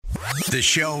The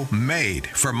show made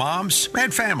for moms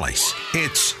and families.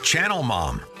 It's Channel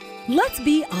Mom. Let's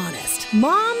be honest.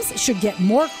 Moms should get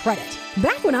more credit.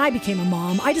 Back when I became a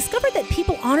mom, I discovered that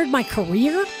people honored my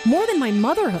career more than my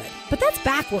motherhood. But that's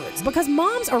backwards because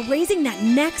moms are raising that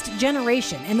next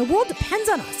generation and the world depends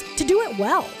on us to do it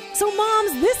well. So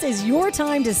moms, this is your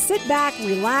time to sit back,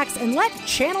 relax, and let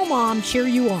Channel Mom cheer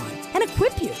you on and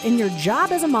equip you in your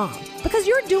job as a mom because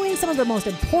you're doing some of the most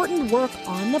important work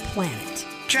on the planet.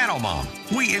 Channel Mom.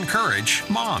 We encourage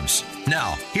moms.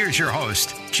 Now, here's your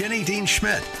host, Jenny Dean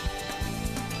Schmidt.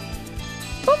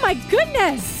 Oh my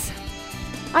goodness.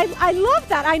 I love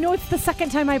that. I know it's the second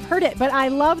time I've heard it, but I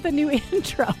love the new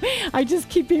intro. I just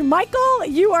keep being, Michael,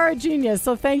 you are a genius.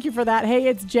 So thank you for that. Hey,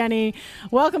 it's Jenny.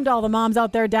 Welcome to all the moms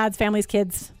out there, dads, families,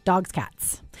 kids, dogs,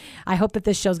 cats. I hope that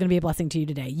this show is going to be a blessing to you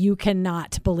today. You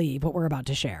cannot believe what we're about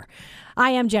to share.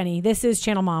 I am Jenny. This is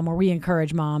Channel Mom, where we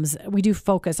encourage moms. We do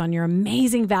focus on your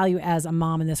amazing value as a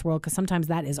mom in this world, because sometimes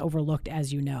that is overlooked,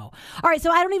 as you know. All right,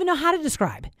 so I don't even know how to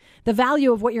describe the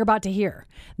value of what you're about to hear.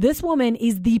 This woman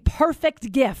is the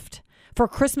perfect gift for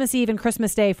Christmas Eve and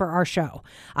Christmas Day for our show.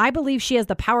 I believe she has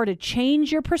the power to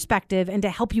change your perspective and to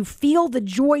help you feel the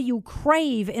joy you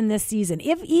crave in this season.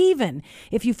 Even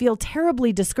if you feel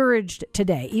terribly discouraged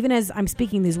today, even as I'm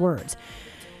speaking these words.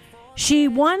 She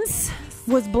once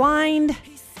was blind,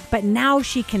 but now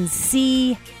she can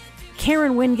see.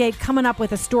 Karen Wingate coming up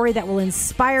with a story that will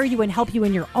inspire you and help you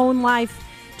in your own life.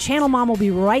 Channel Mom will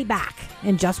be right back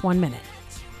in just 1 minute.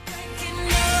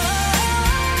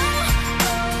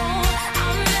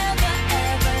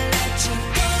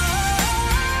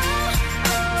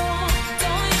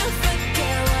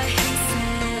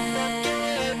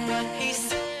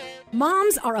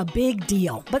 Moms are a big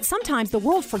deal, but sometimes the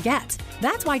world forgets.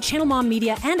 That's why Channel Mom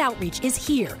Media and Outreach is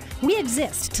here. We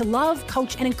exist to love,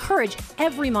 coach, and encourage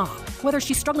every mom, whether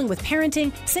she's struggling with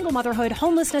parenting, single motherhood,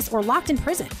 homelessness, or locked in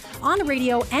prison. On the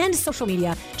radio and social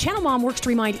media, Channel Mom works to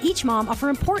remind each mom of her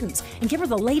importance and give her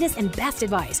the latest and best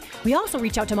advice. We also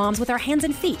reach out to moms with our hands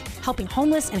and feet, helping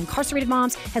homeless and incarcerated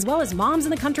moms, as well as moms in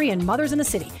the country and mothers in the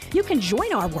city. You can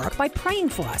join our work by praying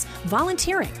for us,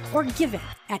 volunteering, or giving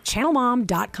at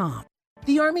channelmom.com.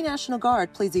 The Army National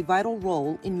Guard plays a vital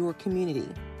role in your community.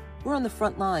 We're on the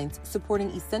front lines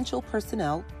supporting essential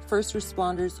personnel, first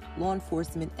responders, law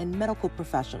enforcement, and medical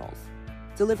professionals,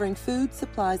 delivering food,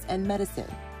 supplies, and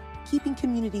medicine, keeping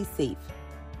communities safe,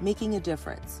 making a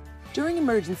difference. During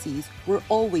emergencies, we're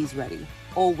always ready,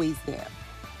 always there.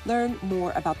 Learn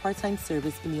more about part-time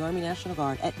service in the Army National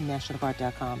Guard at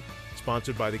nationalguard.com.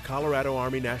 Sponsored by the Colorado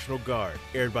Army National Guard,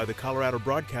 aired by the Colorado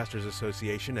Broadcasters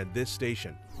Association and this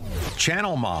station.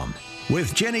 Channel Mom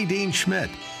with Jenny Dean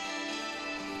Schmidt.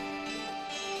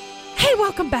 Hey,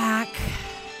 welcome back.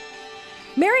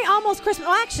 Merry almost Christmas.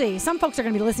 Well, actually, some folks are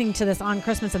going to be listening to this on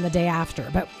Christmas and the day after,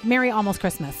 but Merry almost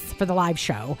Christmas for the live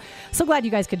show. So glad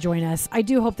you guys could join us. I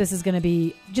do hope this is going to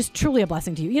be just truly a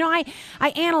blessing to you. You know, I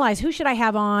analyze who should I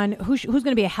have on, who's going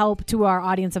to be a help to our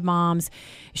audience of moms.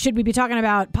 Should we be talking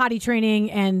about potty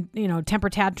training and, you know, temper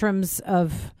tantrums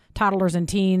of toddlers and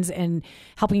teens and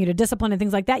helping you to discipline and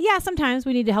things like that? Yeah, sometimes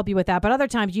we need to help you with that, but other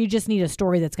times you just need a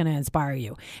story that's going to inspire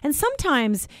you. And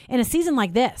sometimes in a season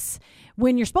like this,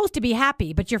 when you're supposed to be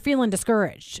happy, but you're feeling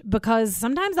discouraged, because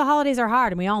sometimes the holidays are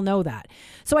hard and we all know that.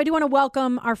 So I do want to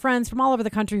welcome our friends from all over the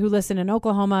country who listen in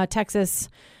Oklahoma, Texas,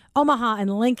 Omaha,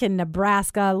 and Lincoln,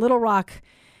 Nebraska, Little Rock,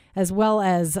 as well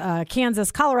as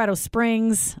Kansas, Colorado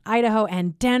Springs, Idaho,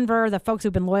 and Denver, the folks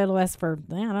who've been loyal to us for,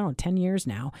 10 years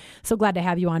now. So glad to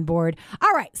have you on board.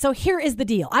 All right, so here is the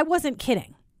deal. I wasn't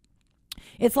kidding.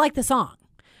 It's like the song.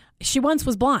 She once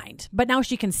was blind, but now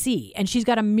she can see, and she's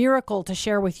got a miracle to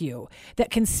share with you that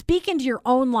can speak into your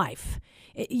own life.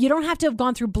 You don't have to have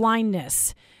gone through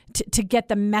blindness to get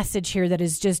the message here that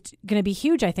is just going to be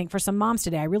huge, I think, for some moms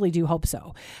today. I really do hope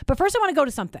so. But first, I want to go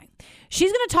to something.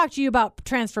 She's going to talk to you about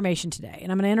transformation today,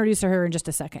 and I'm going to introduce her in just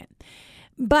a second.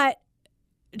 But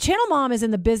Channel Mom is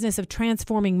in the business of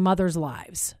transforming mothers'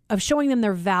 lives, of showing them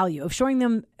their value, of showing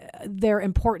them their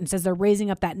importance as they're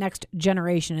raising up that next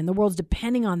generation, and the world's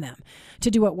depending on them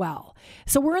to do it well.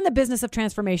 So we're in the business of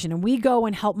transformation, and we go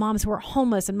and help moms who are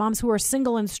homeless and moms who are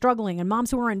single and struggling and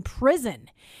moms who are in prison.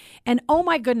 And oh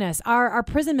my goodness, our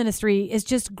prison ministry is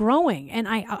just growing. And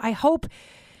I hope,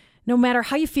 no matter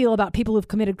how you feel about people who've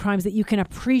committed crimes, that you can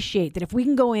appreciate that if we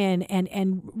can go in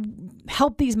and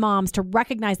help these moms to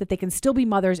recognize that they can still be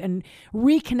mothers and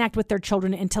reconnect with their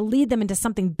children and to lead them into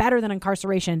something better than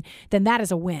incarceration, then that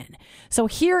is a win. So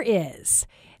here is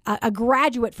a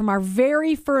graduate from our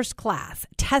very first class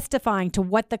testifying to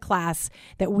what the class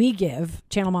that we give,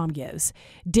 Channel Mom gives,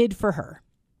 did for her.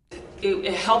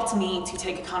 it helped me to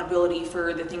take accountability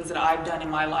for the things that I've done in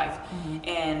my life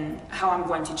and how I'm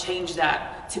going to change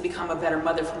that to become a better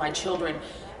mother for my children.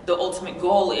 The ultimate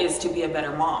goal is to be a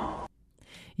better mom.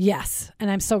 Yes,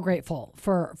 and I'm so grateful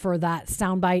for that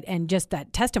soundbite and just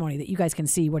that testimony that you guys can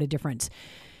see what a difference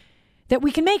that we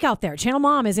can make out there. Channel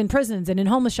Mom is in prisons and in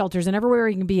homeless shelters and everywhere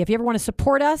you can be. If you ever want to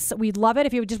support us, we'd love it.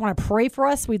 If you just want to pray for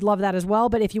us, we'd love that as well.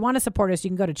 But if you want to support us, you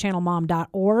can go to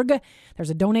channelmom.org. There's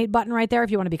a donate button right there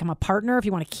if you want to become a partner, if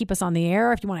you want to keep us on the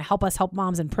air, if you want to help us help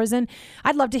moms in prison.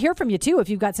 I'd love to hear from you too if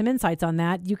you've got some insights on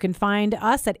that. You can find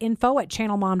us at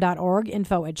info@channelmom.org,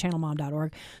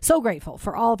 info@channelmom.org. So grateful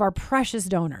for all of our precious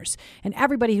donors and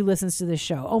everybody who listens to this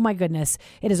show. Oh my goodness,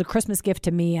 it is a Christmas gift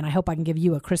to me, and I hope I can give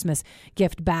you a Christmas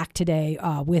gift back today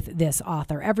with this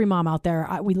author. Every mom out there,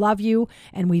 we love you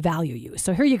and we value you.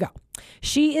 So here you go.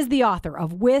 She is the author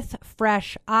of With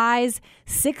Fresh Eyes,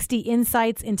 60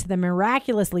 Insights into the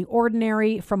Miraculously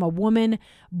Ordinary from a Woman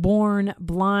Born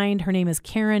Blind. Her name is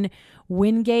Karen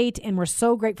Wingate, and we're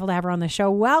so grateful to have her on the show.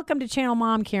 Welcome to Channel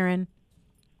Mom, Karen.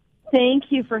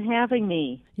 Thank you for having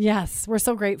me. Yes, we're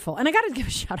so grateful. And I got to give a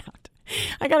shout out.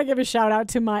 I got to give a shout out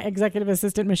to my executive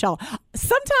assistant, Michelle.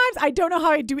 Sometimes I don't know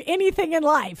how I do anything in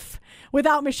life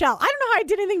without Michelle. I don't know how I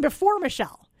did anything before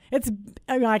Michelle.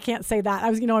 I can't say that. I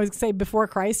was going to say before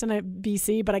Christ and a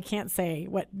BC, but I can't say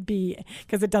what B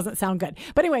because it doesn't sound good.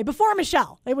 But anyway, before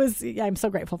Michelle, I'm so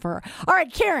grateful for her. All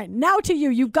right, Karen, now to you.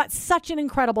 You've got such an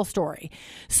incredible story.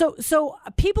 So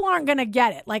people aren't going to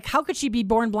get it. Like, how could she be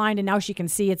born blind and now she can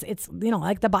see? It's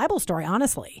like the Bible story,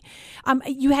 honestly.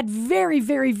 You had very,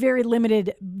 very, very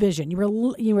limited vision. You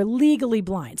were legally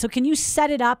blind. So can you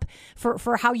set it up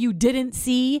for how you didn't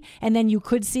see and then you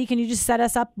could see? Can you just set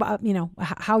us up,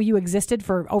 how you existed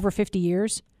for over 50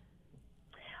 years?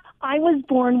 I was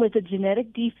born with a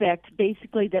genetic defect,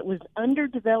 basically, that was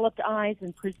underdeveloped eyes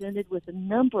and presented with a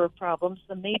number of problems,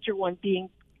 the major one being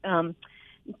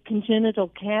congenital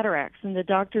cataracts. And the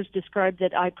doctors described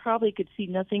that I probably could see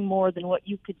nothing more than what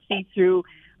you could see through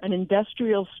an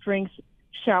industrial-strength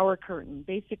shower curtain,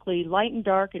 basically light and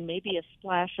dark and maybe a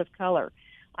splash of color.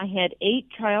 I had 8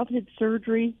 childhood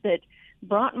surgeries that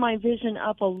brought my vision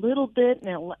up a little bit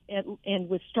and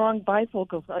with strong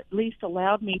bifocals at least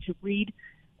allowed me to read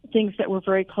things that were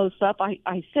very close up.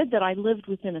 I said that I lived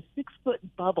within a 6-foot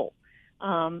bubble.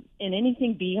 And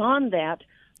anything beyond that,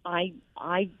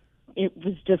 it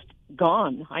was just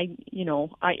gone.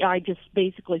 I just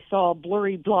basically saw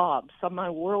blurry blobs. So my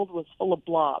world was full of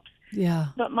blobs. Yeah.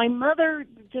 But my mother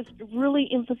just really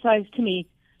emphasized to me,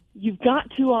 you've got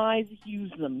 2 eyes,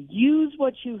 use them. Use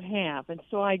what you have. And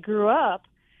so I grew up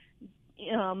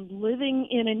living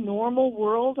in a normal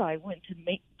world. I went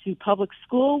to public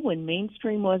school when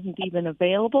mainstream wasn't even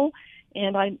available.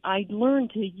 And I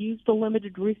learned to use the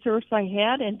limited resource I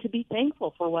had and to be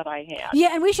thankful for what I had. Yeah,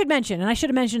 and we should mention, and I should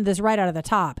have mentioned this right out of the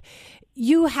top,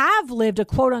 you have lived a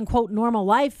quote-unquote normal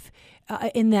life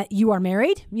in that you are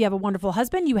married, you have a wonderful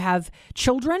husband, you have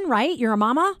children, right? You're a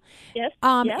mama. Yes.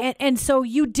 Yes. And so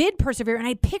you did persevere, and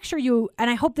I picture you, and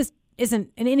I hope this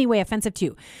isn't in any way offensive to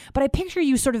you, but I picture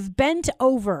you sort of bent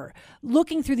over,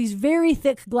 looking through these very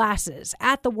thick glasses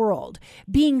at the world,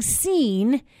 being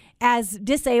seen as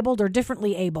disabled or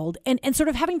differently abled and sort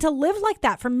of having to live like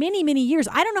that for many, many years.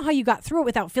 I don't know how you got through it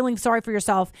without feeling sorry for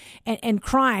yourself and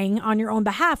crying on your own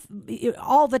behalf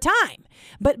all the time.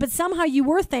 But somehow you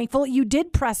were thankful. You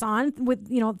did press on with,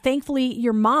 thankfully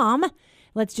your mom,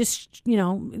 let's just,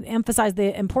 emphasize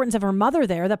the importance of her mother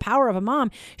there, the power of a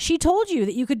mom. She told you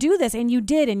that you could do this and you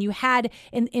did, and you had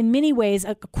in many ways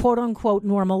a quote unquote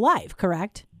normal life,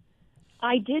 correct?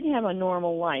 I did have a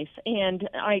normal life, and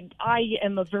I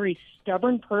am a very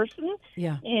stubborn person.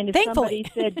 Yeah. And if Thankfully.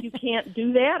 somebody said, you can't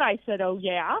do that, I said, oh,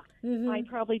 yeah. Mm-hmm. I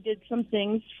probably did some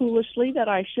things foolishly that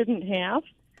I shouldn't have.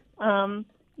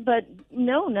 But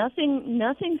no,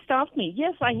 nothing stopped me.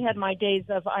 Yes, I had my days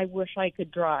of I wish I could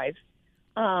drive.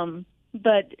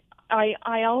 But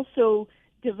I also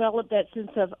developed that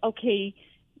sense of, okay,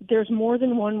 there's more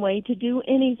than one way to do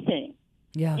anything.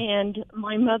 Yeah. And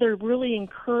my mother really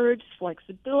encouraged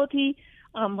flexibility.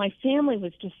 My family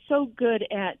was just so good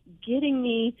at getting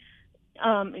me,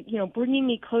 bringing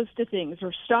me close to things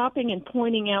or stopping and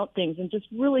pointing out things and just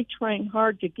really trying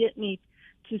hard to get me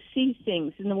to see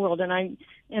things in the world. And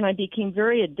And I became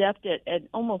very adept at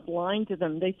almost lying to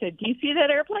them. They said, "Do you see that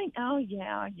airplane?" "Oh,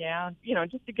 yeah.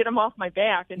 Just to get them off my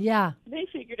back. And they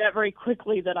figured out very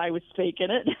quickly that I was faking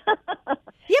it.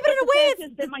 Yeah, but in a way,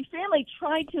 it's that my family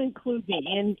tried to include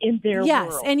me in their world.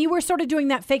 Yes, and you were sort of doing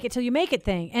that fake it till you make it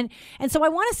thing. And so I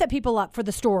want to set people up for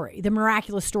the story, the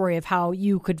miraculous story of how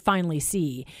you could finally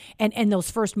see and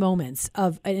those first moments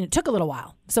and it took a little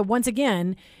while. So once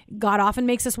again, God often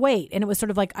makes us wait. And it was sort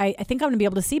of like, I think I'm going to be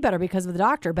able to see better because of the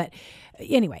doctor. But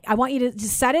anyway, I want you to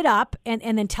just set it up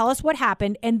and then tell us what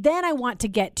happened. And then I want to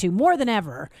get to, more than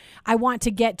ever,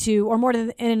 or more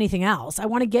than anything else, I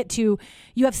want to get to,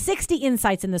 you have 60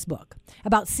 insights in this book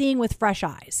about seeing with fresh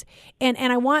eyes. And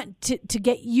I want to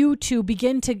get you to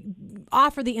begin to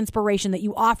offer the inspiration that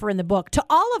you offer in the book to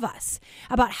all of us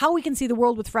about how we can see the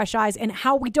world with fresh eyes and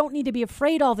how we don't need to be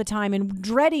afraid all the time and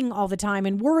dreading all the time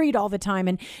and worried all the time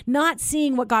and not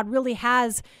seeing what God really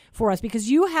has for us, because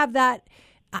you have that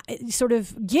sort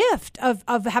of gift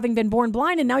of having been born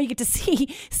blind, and now you get to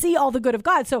see all the good of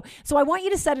God. So I want you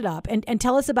to set it up and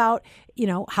tell us about,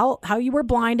 how you were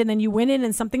blind and then you went in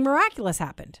and something miraculous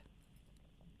happened.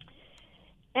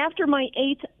 After my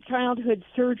 8th childhood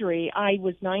surgery, I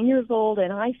was 9 years old,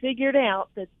 and I figured out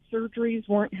that surgeries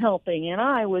weren't helping. And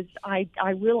I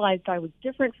realized I was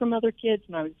different from other kids,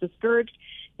 and I was discouraged.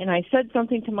 And I said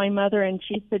something to my mother, and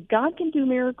she said, "God can do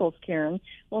miracles, Karen."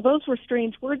 Well, those were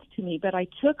strange words to me, but I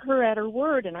took her at her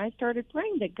word, and I started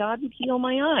praying that God would heal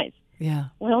my eyes. Yeah.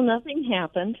 Well, nothing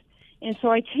happened. And so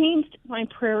I changed my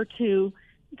prayer to,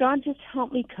 "God, just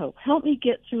help me cope. Help me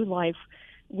get through life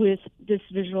with this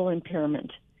visual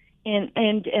impairment."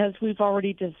 And as we've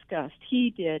already discussed, he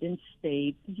did in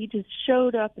spades. He just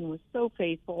showed up and was so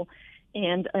faithful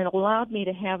and allowed me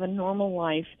to have a normal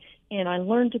life. And I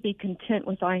learned to be content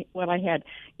with what I had.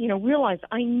 Realize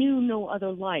I knew no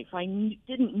other life. I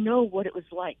didn't know what it was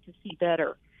like to see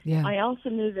better. Yeah. I also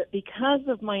knew that because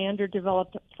of my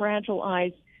underdeveloped, fragile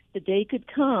eyes, the day could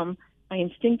come, I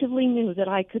instinctively knew that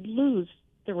I could lose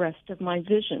the rest of my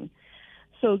vision.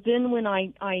 So then when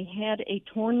I had a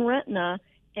torn retina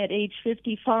at age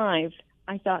 55,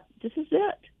 I thought, this is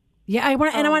it. Yeah, I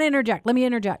want to interject. Let me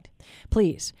interject,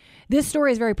 please. This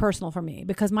story is very personal for me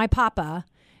because my papa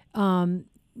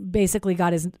basically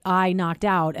got his eye knocked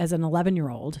out as an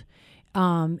 11-year-old,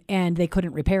 and they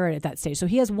couldn't repair it at that stage. So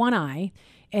he has one eye,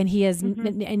 and he has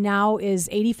and now is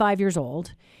 85 years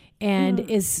old, and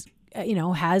is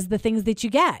has the things that you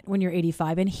get when you're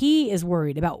 85, and he is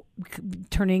worried about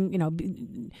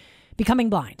becoming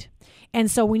blind. And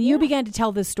so when you began to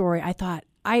tell this story, I thought,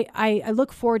 I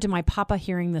look forward to my papa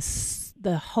hearing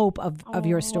the hope of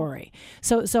your story.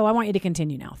 So I want you to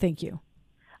continue now. Thank you.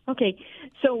 Okay.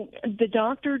 So the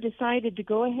doctor decided to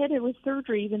go ahead with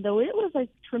surgery, even though it was a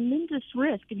tremendous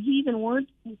risk. And he even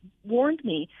warned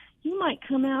me, you might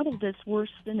come out of this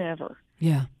worse than ever.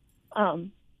 Yeah.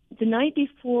 The night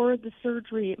before the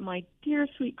surgery, my dear,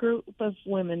 sweet group of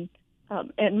women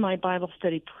at my Bible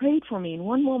study prayed for me. And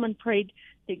one woman prayed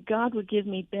that God would give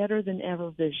me better than ever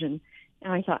vision.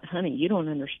 And I thought, honey, you don't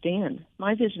understand.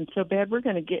 My vision's so bad. We're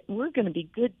going to be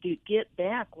good to get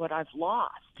back what I've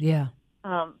lost. Yeah.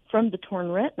 From the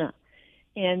torn retina.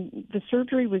 And the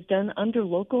surgery was done under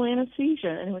local anesthesia,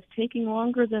 and it was taking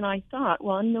longer than I thought.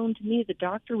 Well, unknown to me, the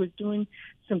doctor was doing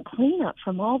some cleanup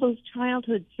from all those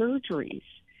childhood surgeries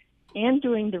and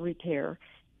doing the repair.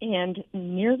 And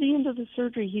near the end of the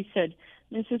surgery, he said,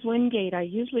 Mrs. Wingate, I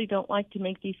usually don't like to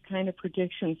make these kind of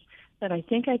predictions, but I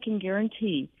think I can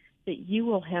guarantee that you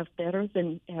will have better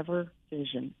than ever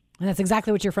vision. And that's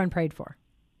exactly what your friend prayed for.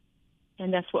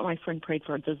 And that's what my friend prayed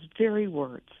for, those very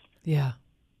words. Yeah,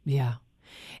 yeah.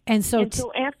 And so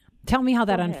tell me how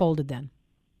that unfolded then.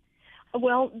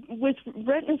 Well, with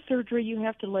retina surgery, you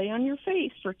have to lay on your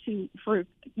face for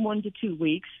 1 to 2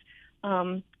 weeks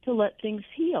to let things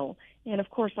heal. And, of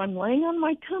course, I'm laying on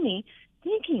my tummy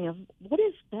thinking of what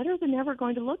is better than ever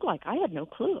going to look like. I had no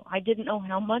clue. I didn't know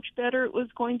how much better it was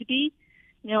going to be.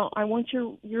 Now, I want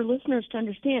your listeners to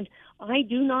understand, I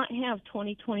do not have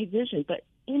 20/20 vision, but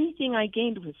anything I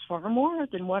gained was far more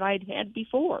than what I'd had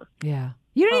before. Yeah.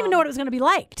 You didn't even know what it was going to be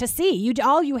like to see.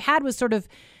 All you had was sort of,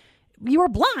 you were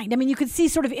blind. I mean, you could see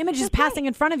sort of images passing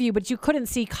in front of you, but you couldn't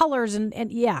see colors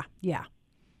and yeah.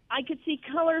 I could see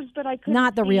colors, but I couldn't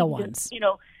not the see real ones.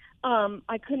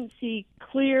 I couldn't see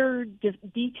clear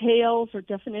details or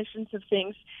definitions of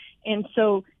things. And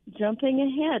so jumping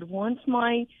ahead, once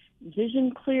my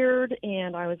vision cleared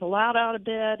and I was allowed out of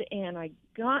bed and I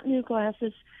got new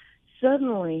glasses,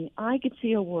 suddenly I could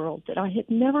see a world that I had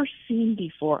never seen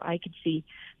before. I could see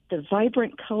the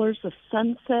vibrant colors of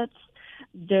sunsets,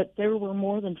 that there were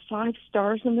more than 5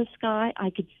 stars in the sky.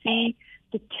 I could see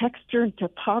the texture and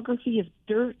topography of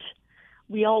dirt.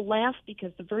 We all laughed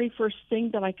because the very first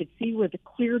thing that I could see were the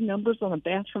clear numbers on a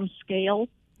bathroom scale.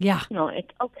 Yeah.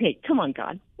 Okay, come on,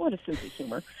 God. What a sense of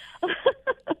humor.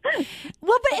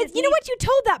 Well, but you know what? You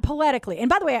told that poetically. And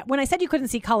by the way, when I said you couldn't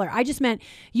see color, I just meant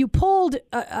you pulled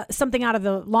something out of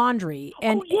the laundry.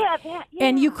 And,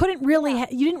 and you couldn't really,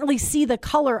 you didn't really see the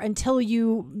color until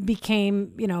you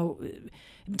became,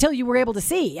 until you were able to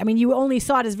see. I mean, you only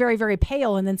saw it as very, very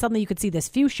pale, and then suddenly you could see this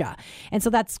fuchsia. And so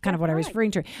that's kind of what I was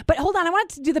referring to. But hold on, I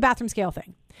wanted to do the bathroom scale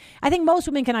thing. I think most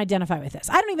women can identify with this.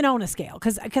 I don't even own a scale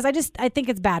because I think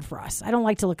it's bad for us. I don't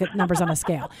like to look at numbers on a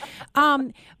scale.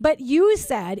 But you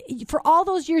said for all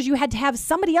those years you had to have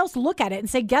somebody else look at it and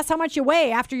say, guess how much you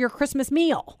weigh after your Christmas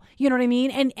meal. You know what I mean?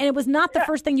 And it was not the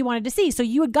first thing you wanted to see. So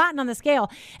you had gotten on the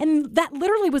scale, and that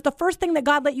literally was the first thing that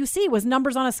God let you see was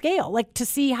numbers on a scale, like to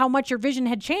see how much your vision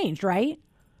had changed, right?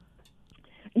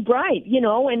 Right,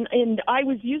 and I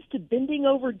was used to bending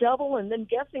over double and then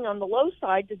guessing on the low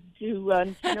side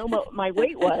to know what my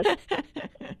weight was.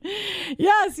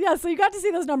 Yes. So you got to see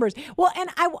those numbers. Well, and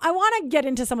I want to get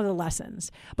into some of the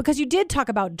lessons because you did talk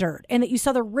about dirt and that you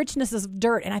saw the richness of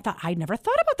dirt. And I thought, I'd never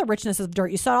thought about the richness of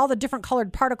dirt. You saw all the different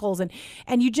colored particles and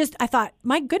I thought,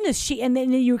 my goodness, and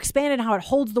then you expanded how it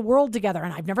holds the world together.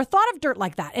 And I've never thought of dirt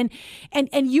like that.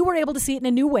 And you were able to see it in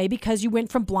a new way because you went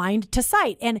from blind to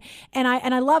sight. And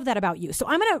I love that about you. So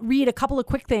I'm going to read a couple of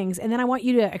quick things, and then I want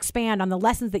you to expand on the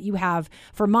lessons that you have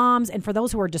for moms and for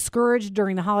those who are discouraged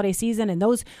during the holiday season and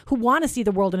those who want to see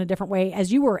the world in a different way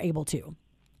as you were able to.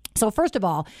 So first of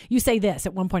all, you say this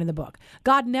at one point in the book: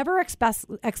 God never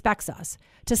expects us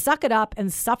to suck it up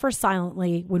and suffer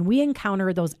silently when we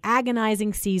encounter those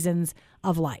agonizing seasons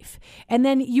of life. And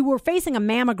then you were facing a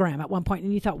mammogram at one point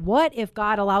and you thought, what if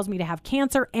God allows me to have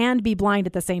cancer and be blind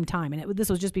at the same time? And this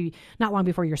was just not long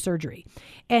before your surgery.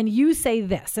 And you say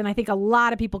this, and I think a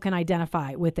lot of people can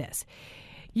identify with this.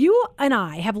 You and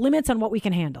I have limits on what we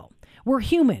can handle. We're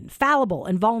human, fallible,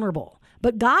 and vulnerable.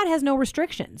 But God has no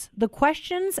restrictions. The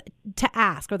question to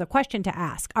ask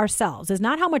ourselves is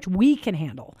not how much we can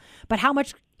handle, but how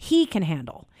much He can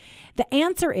handle. The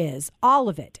answer is all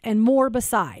of it and more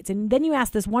besides. And then you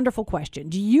ask this wonderful question: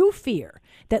 do you fear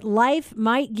that life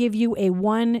might give you a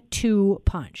 1-2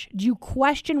 punch? Do you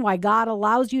question why God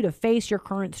allows you to face your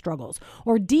current struggles?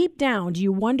 Or deep down, do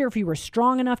you wonder if you were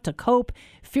strong enough to cope,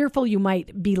 fearful you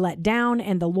might be let down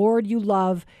by the Lord you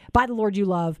love,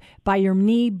 by your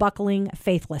knee-buckling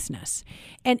faithlessness?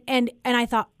 And I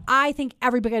thought, I think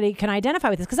everybody can identify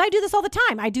with this because I do this all the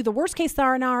time. I do the worst case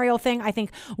scenario thing. I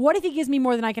think, what if He gives me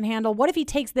more than I can handle? What if He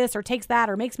takes this or takes that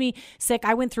or makes me sick?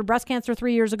 I went through breast cancer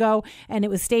 3 years ago and it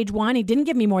was stage 1. He didn't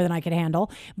give me more than I could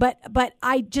handle. But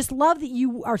I just love that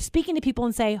you are speaking to people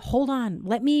and say, hold on,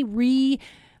 let me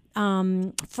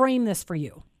frame this for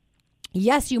you.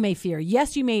 Yes, you may fear.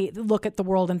 Yes, you may look at the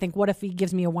world and think, what if He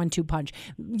gives me a 1-2 punch?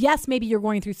 Yes, maybe you're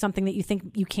going through something that you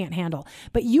think you can't handle.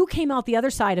 But you came out the other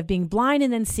side of being blind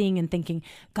and then seeing and thinking,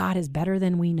 God is better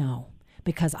than we know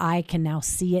because I can now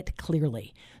see it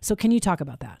clearly. So can you talk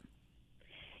about that?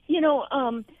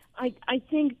 I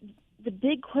think the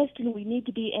big question we need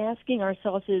to be asking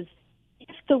ourselves is,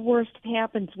 if the worst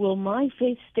happens, will my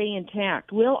faith stay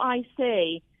intact? Will I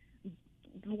say,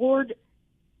 Lord,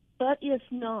 but if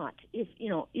not, if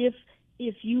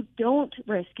you don't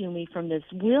rescue me from this,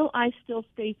 will I still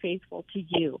stay faithful to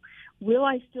you? Will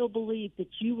I still believe that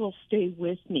you will stay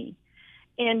with me?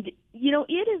 And,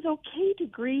 it is okay to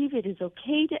grieve. It is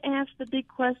okay to ask the big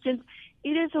questions. It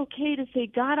is okay to say,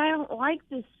 God, I don't like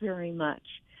this very much.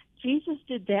 Jesus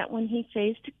did that when He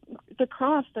faced the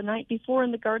cross the night before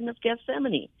in the Garden of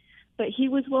Gethsemane. But He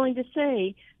was willing to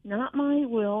say, not my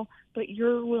will, but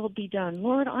your will be done.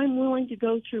 Lord, I'm willing to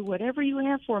go through whatever you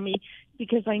have for me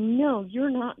because I know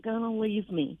you're not going to leave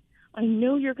me. I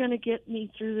know you're going to get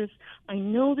me through this. I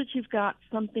know that you've got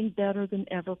something better than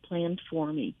ever planned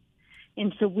for me.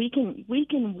 And so we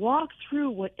can walk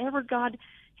through whatever God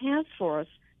has for us,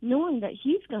 knowing that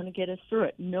He's going to get us through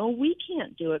it. No, we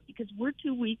can't do it because we're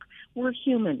too weak. We're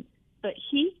human. But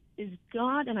He is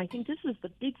God, and I think this is the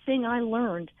big thing I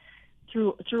learned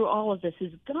through all of this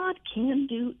is God can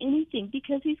do anything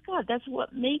because He's God. That's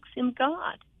what makes Him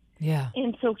God. Yeah.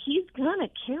 And so He's going to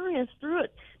carry us through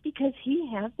it because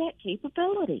He has that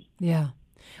capability. Yeah.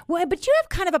 Well, but you have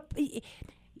kind of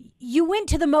you went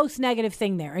to the most negative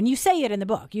thing there, and you say it in the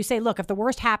book. You say, look, if the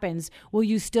worst happens, will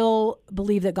you still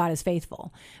believe that God is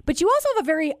faithful? But you also have a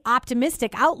very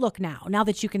optimistic outlook now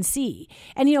that you can see.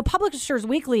 And, Publishers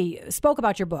Weekly spoke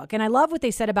about your book, and I love what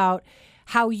they said about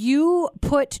how you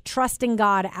put trusting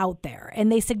God out there.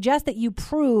 And they suggest that you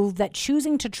prove that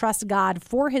choosing to trust God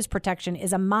for His protection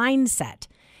is a mindset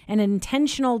an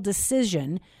intentional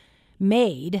decision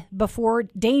made before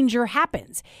danger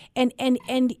happens. And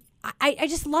I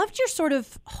just loved your sort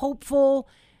of hopeful,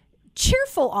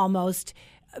 cheerful almost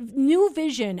new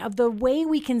vision of the way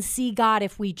we can see God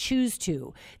if we choose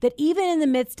to, that even in the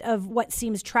midst of what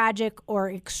seems tragic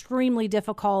or extremely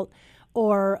difficult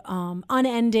or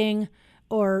unending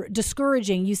or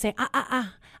discouraging, you say,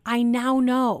 I now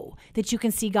know that you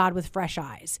can see God with fresh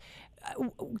eyes.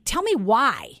 Tell me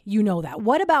why you know that.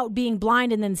 What about being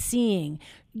blind and then seeing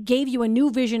gave you a new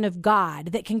vision of God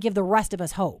that can give the rest of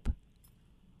us hope?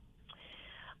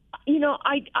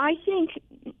 I think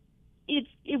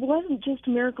it wasn't just a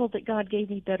miracle that God gave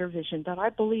me better vision, but I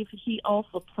believe He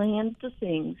also planned the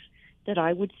things that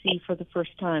I would see for the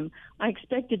first time. I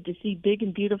expected to see big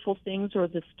and beautiful things or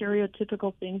the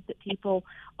stereotypical things that people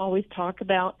always talk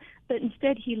about, but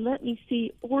instead He let me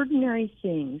see ordinary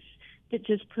things that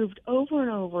just proved over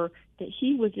and over that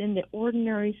He was in the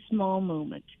ordinary small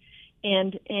moment,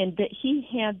 and that He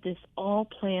had this all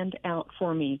planned out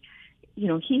for me.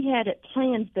 He had it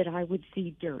planned that I would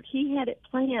see dirt. He had it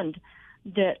planned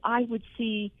that I would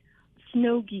see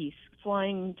snow geese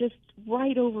flying just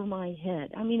right over my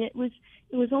head. I mean, it was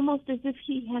almost as if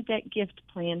He had that gift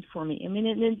planned for me. I mean,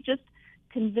 it just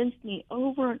convinced me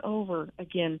over and over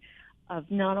again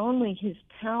of not only His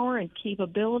power and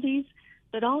capabilities,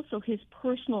 but also His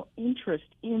personal interest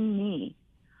in me.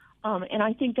 And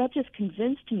I think that just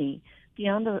convinced me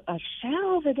beyond a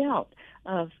shadow of a doubt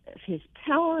of His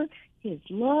power, His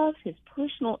love, His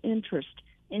personal interest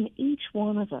in each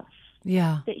one of us.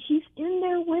 Yeah. That He's in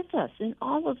there with us in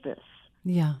all of this.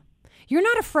 Yeah. You're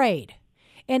not afraid.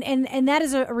 And that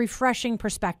is a refreshing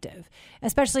perspective,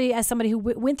 especially as somebody who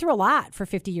went through a lot for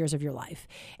 50 years of your life.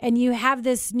 And you have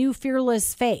this new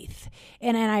fearless faith.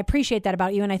 And I appreciate that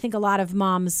about you. And I think a lot of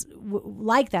moms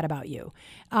like that about you,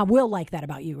 will like that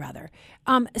about you, rather.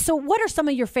 So what are some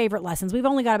of your favorite lessons? We've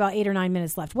only got about 8 or 9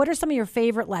 minutes left. What are some of your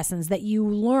favorite lessons that you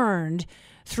learned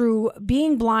through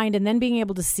being blind and then being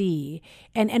able to see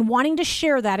and wanting to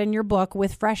share that in your book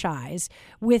with fresh eyes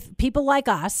with people like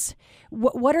us?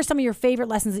 What are some of your favorite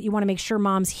lessons that you want to make sure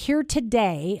moms hear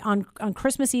today on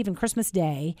Christmas Eve and Christmas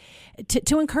Day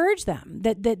to encourage them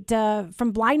that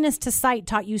from blindness to sight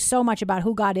taught you so much about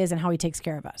who God is and how He takes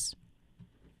care of us?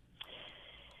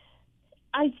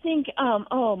 I think,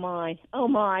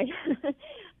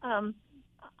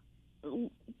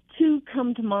 two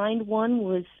come to mind. One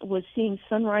was seeing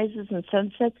sunrises and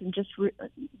sunsets and just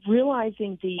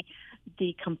realizing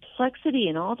the complexity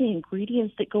and all the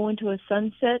ingredients that go into a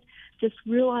sunset, just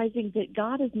realizing that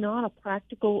God is not a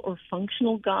practical or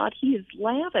functional God. He is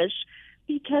lavish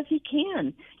because He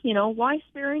can. Why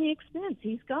spare any expense?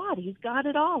 He's God. He's got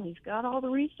it all. He's got all the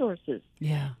resources.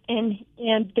 Yeah. And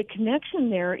the connection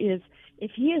there is,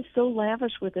 if He is so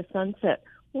lavish with a sunset,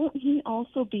 won't He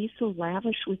also be so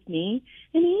lavish with me?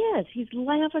 And He is. He's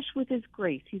lavish with His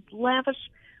grace. He's lavish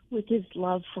with His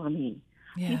love for me.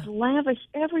 Yeah. He's lavish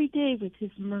every day with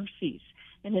His mercies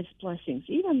and His blessings,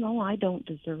 even though I don't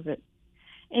deserve it.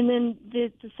 And then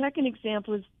the second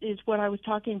example is what I was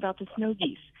talking about, the snow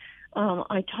geese.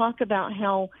 I talk about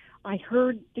how I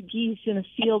heard the geese in a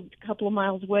field a couple of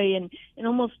miles away, and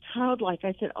almost childlike,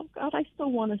 I said, oh, God, I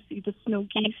still want to see the snow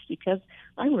geese because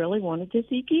I really wanted to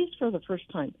see geese for the first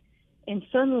time. And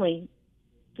suddenly,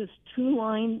 just two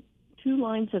lines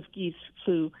of geese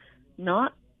flew,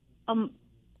 not a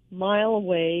mile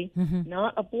away,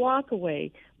 not a block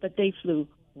away, but they flew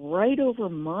right over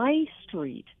my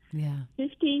street,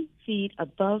 50 feet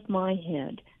above my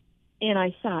head. And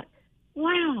I thought,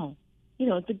 wow,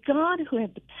 the God who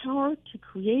had the power to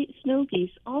create snow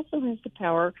geese also has the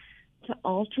power to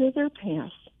alter their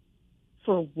path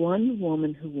for one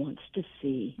woman who wants to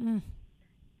see.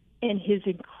 And His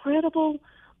incredible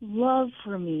love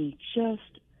for me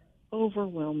just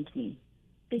overwhelmed me.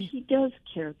 That He does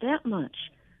care that much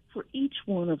for each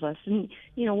one of us. And,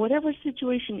 whatever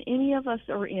situation any of us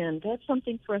are in, that's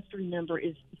something for us to remember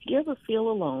is if you ever feel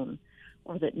alone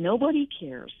or that nobody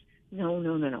cares,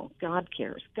 no. God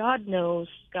cares. God knows.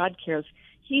 God cares.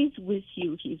 He's with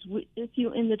you. He's with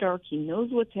you in the dark. He knows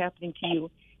what's happening to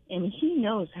you, and He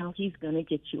knows how He's going to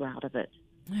get you out of it.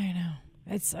 I know.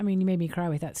 You made me cry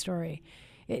with that story.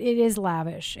 It is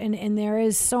lavish, and there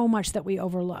is so much that we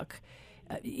overlook.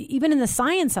 Even in the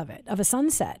science of a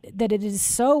sunset, that it is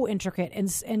so intricate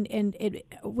and it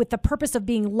with the purpose of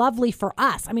being lovely for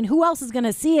us. I mean, who else is going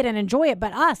to see it and enjoy it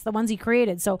but us, the ones He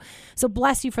created? So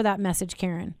bless you for that message,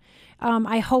 Karen.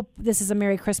 I hope this is a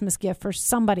Merry Christmas gift for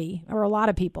somebody or a lot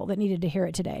of people that needed to hear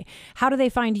it today. How do they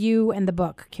find you and the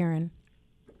book, Karen?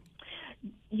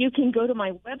 You can go to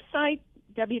my website,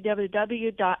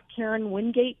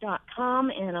 www.KarenWingate.com,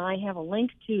 and I have a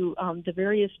link to the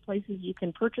various places you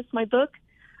can purchase my book.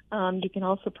 You can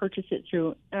also purchase it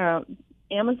through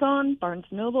Amazon, Barnes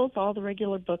 & Nobles, all the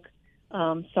regular book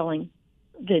selling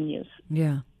venues.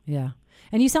 Yeah, yeah.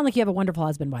 And you sound like you have a wonderful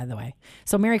husband, by the way.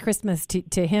 So Merry Christmas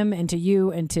to him and to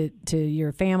you and to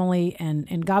your family,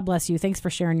 and God bless you. Thanks for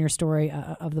sharing your story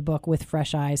of the book with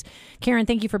fresh eyes. Karen,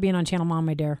 thank you for being on Channel Mom,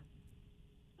 my dear.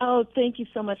 Oh, thank you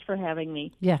so much for having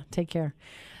me. Yeah, take care.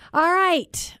 All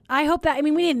right. I hope that,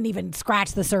 we didn't even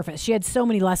scratch the surface. She had so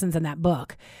many lessons in that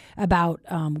book about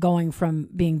going from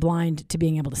being blind to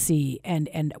being able to see,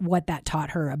 and what that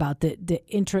taught her about the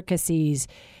intricacies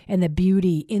and the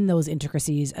beauty in those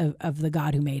intricacies of the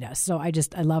God who made us. So I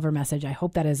love her message. I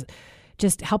hope that is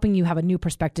just helping you have a new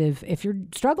perspective if you're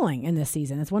struggling in this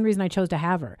season. That's one reason I chose to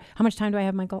have her. How much time do I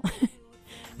have, Michael?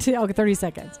 30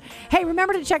 seconds. Hey,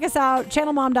 remember to check us out,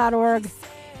 channelmom.org.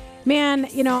 Man,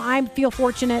 I feel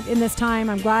fortunate in this time.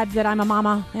 I'm glad that I'm a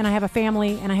mama, and I have a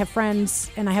family, and I have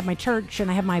friends, and I have my church, and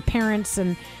I have my parents,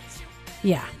 and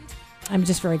yeah, I'm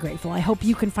just very grateful. I hope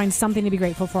you can find something to be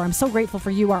grateful for. I'm so grateful for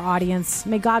you, our audience.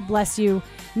 May God bless you.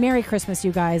 Merry Christmas,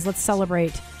 you guys. Let's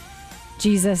celebrate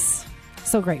Jesus.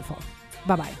 So grateful.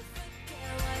 Bye-bye.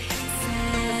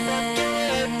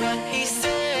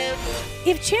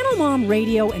 If Channel Mom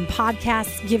Radio and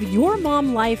podcasts give your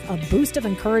mom life a boost of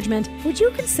encouragement, would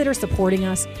you consider supporting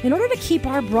us? In order to keep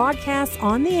our broadcasts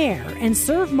on the air and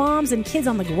serve moms and kids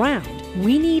on the ground,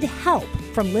 we need help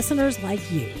from listeners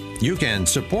like you. You can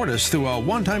support us through a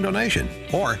one-time donation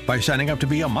or by signing up to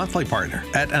be a monthly partner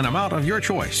at an amount of your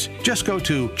choice. Just go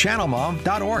to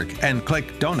channelmom.org and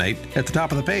click Donate at the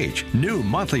top of the page. New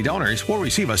monthly donors will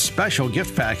receive a special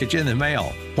gift package in the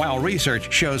mail. While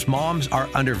research shows moms are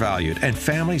undervalued and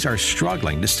families are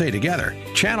struggling to stay together,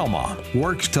 Channel Mom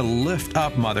works to lift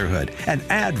up motherhood and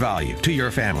add value to your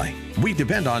family. We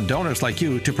depend on donors like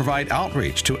you to provide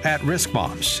outreach to at-risk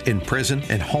moms in prison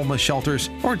and homeless shelters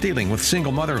or dealing with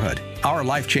single motherhood. Our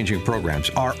life-changing programs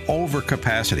are over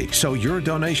capacity, so your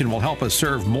donation will help us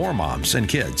serve more moms and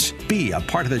kids. Be a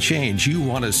part of the change you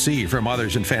want to see for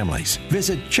mothers and families.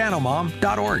 Visit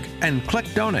channelmom.org and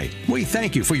click Donate. We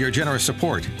thank you for your generous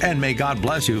support, and may God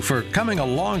bless you for coming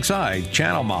alongside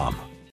Channel Mom.